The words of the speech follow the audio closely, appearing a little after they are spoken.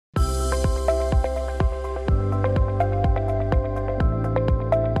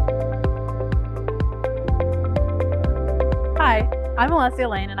I'm Alessia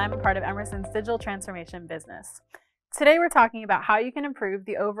Lane, and I'm a part of Emerson's digital transformation business. Today we're talking about how you can improve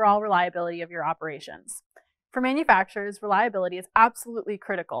the overall reliability of your operations. For manufacturers, reliability is absolutely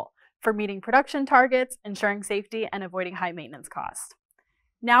critical for meeting production targets, ensuring safety, and avoiding high maintenance costs.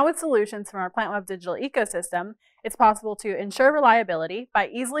 Now with solutions from our Plantweb digital ecosystem, it's possible to ensure reliability by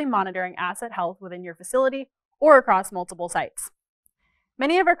easily monitoring asset health within your facility or across multiple sites.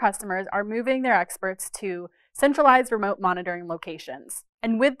 Many of our customers are moving their experts to centralized remote monitoring locations.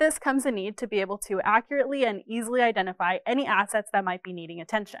 And with this comes the need to be able to accurately and easily identify any assets that might be needing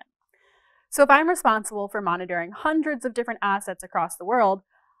attention. So if I'm responsible for monitoring hundreds of different assets across the world,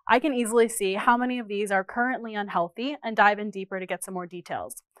 I can easily see how many of these are currently unhealthy and dive in deeper to get some more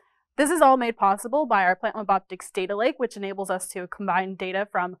details. This is all made possible by our Plantweb Optics data lake, which enables us to combine data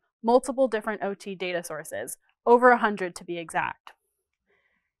from multiple different OT data sources, over 100 to be exact.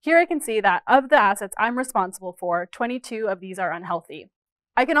 Here I can see that of the assets I'm responsible for, 22 of these are unhealthy.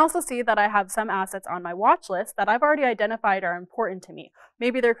 I can also see that I have some assets on my watch list that I've already identified are important to me.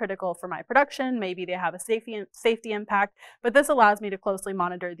 Maybe they're critical for my production, maybe they have a safety impact, but this allows me to closely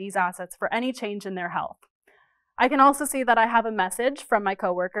monitor these assets for any change in their health. I can also see that I have a message from my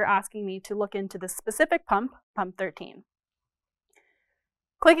coworker asking me to look into this specific pump, pump 13.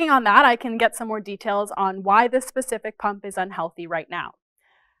 Clicking on that, I can get some more details on why this specific pump is unhealthy right now.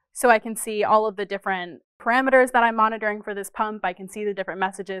 So I can see all of the different parameters that I'm monitoring for this pump. I can see the different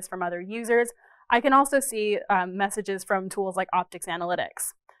messages from other users. I can also see messages from tools like Optics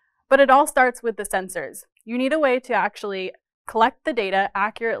Analytics. But it all starts with the sensors. You need a way to actually collect the data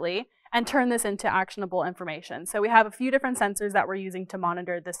accurately and turn this into actionable information. So we have a few different sensors that we're using to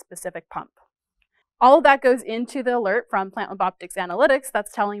monitor this specific pump. All of that goes into the alert from Plantweb Optics Analytics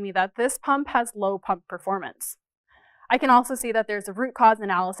that's telling me that this pump has low pump performance. I can also see that there's a root cause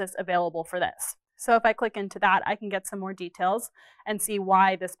analysis available for this. So if I click into that, I can get some more details and see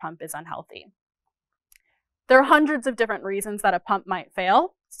why this pump is unhealthy. There are hundreds of different reasons that a pump might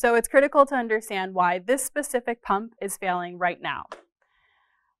fail, so it's critical to understand why this specific pump is failing right now.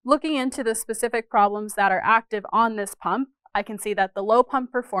 Looking into the specific problems that are active on this pump, I can see that the low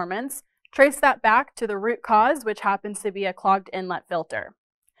pump performance, trace that back to the root cause, which happens to be a clogged inlet filter.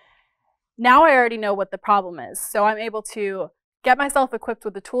 Now I already know what the problem is, so I'm able to get myself equipped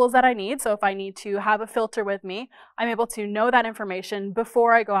with the tools that I need. So if I need to have a filter with me, I'm able to know that information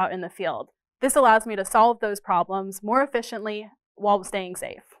before I go out in the field. This allows me to solve those problems more efficiently while staying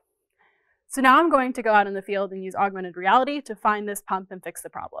safe. So now I'm going to go out in the field and use augmented reality to find this pump and fix the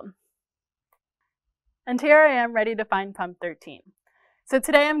problem. And here I am ready to find pump 13. So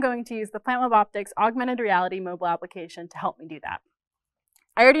today I'm going to use the Plantweb Optics augmented reality mobile application to help me do that.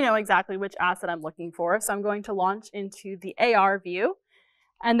 I already know exactly which asset I'm looking for, so I'm going to launch into the AR view,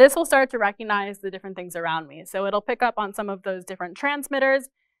 and this will start to recognize the different things around me. So it'll pick up on some of those different transmitters,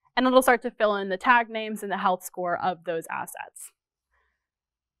 and it'll start to fill in the tag names and the health score of those assets.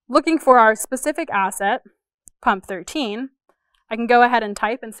 Looking for our specific asset, pump 13, I can go ahead and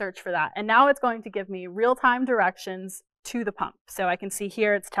type and search for that, and now it's going to give me real-time directions to the pump. So I can see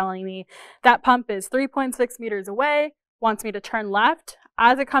here it's telling me that pump is 3.6 meters away, wants me to turn left.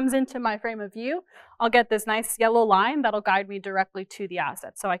 As it comes into my frame of view, I'll get this nice yellow line that'll guide me directly to the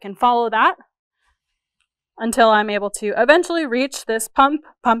asset. So I can follow that until I'm able to eventually reach this pump,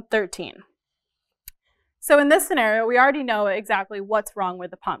 pump 13. So in this scenario, we already know exactly what's wrong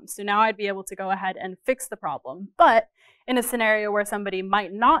with the pump. So now I'd be able to go ahead and fix the problem. But in a scenario where somebody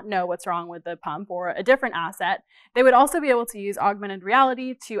might not know what's wrong with the pump or a different asset, they would also be able to use augmented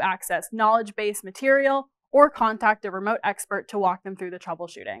reality to access knowledge-based material or contact a remote expert to walk them through the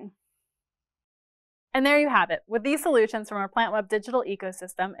troubleshooting. And there you have it. With these solutions from our Plantweb digital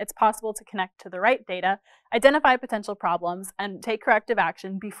ecosystem, it's possible to connect to the right data, identify potential problems, and take corrective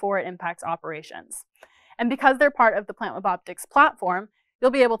action before it impacts operations. And because they're part of the Plantweb Optics platform,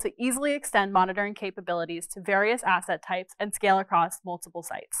 you'll be able to easily extend monitoring capabilities to various asset types and scale across multiple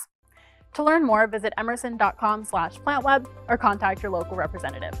sites. To learn more, visit emerson.com/plantweb or contact your local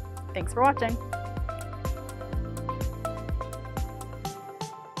representative. Thanks for watching.